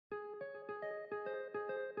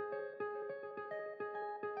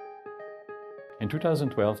In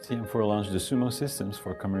 2012, TM4 launched the SUMO systems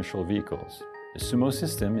for commercial vehicles. The SUMO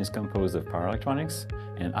system is composed of power electronics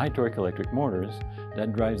and high-torque electric motors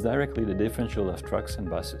that drives directly the differential of trucks and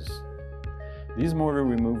buses. These motors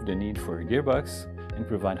remove the need for a gearbox and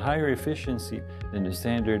provide higher efficiency than the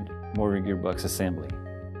standard motor gearbox assembly.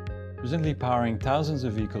 Presently powering thousands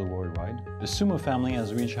of vehicles worldwide, the SUMO family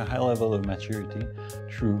has reached a high level of maturity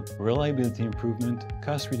through reliability improvement,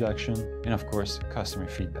 cost reduction, and of course, customer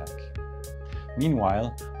feedback.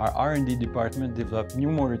 Meanwhile, our R&D department developed new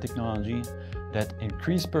motor technology that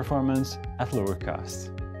increase performance at lower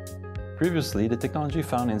cost. Previously, the technology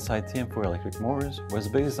found inside TM4 electric motors was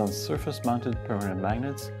based on surface-mounted permanent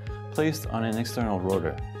magnets placed on an external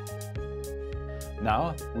rotor.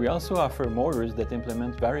 Now, we also offer motors that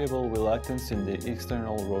implement variable reluctance in the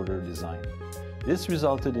external rotor design. This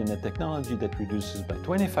resulted in a technology that reduces by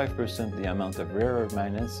 25% the amount of rare earth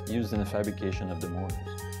magnets used in the fabrication of the motors.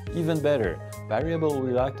 Even better, variable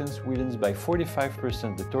reluctance widens by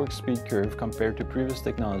 45% the torque speed curve compared to previous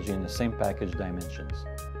technology in the same package dimensions.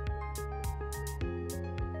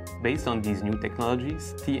 Based on these new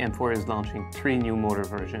technologies, TM4 is launching 3 new motor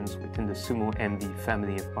versions within the SUMO MD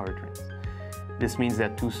family of powertrains. This means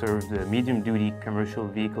that to serve the medium-duty commercial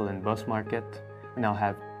vehicle and bus market, we now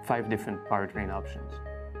have 5 different powertrain options.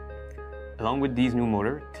 Along with these new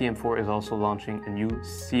motors, TM4 is also launching a new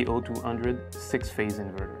CO200 6-phase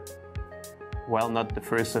inverter. While not the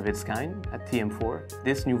first of its kind at TM4,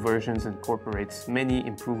 this new version incorporates many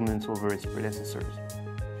improvements over its predecessors.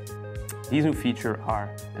 These new features are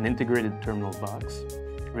an integrated terminal box,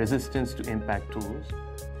 resistance to impact tools,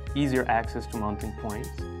 easier access to mounting points,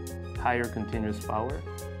 higher continuous power,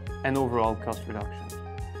 and overall cost reductions.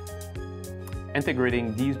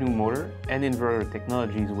 Integrating these new motor and inverter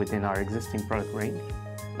technologies within our existing product range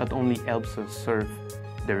not only helps us serve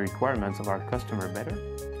the requirements of our customer better,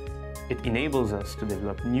 it enables us to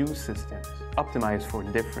develop new systems optimized for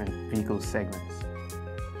different vehicle segments.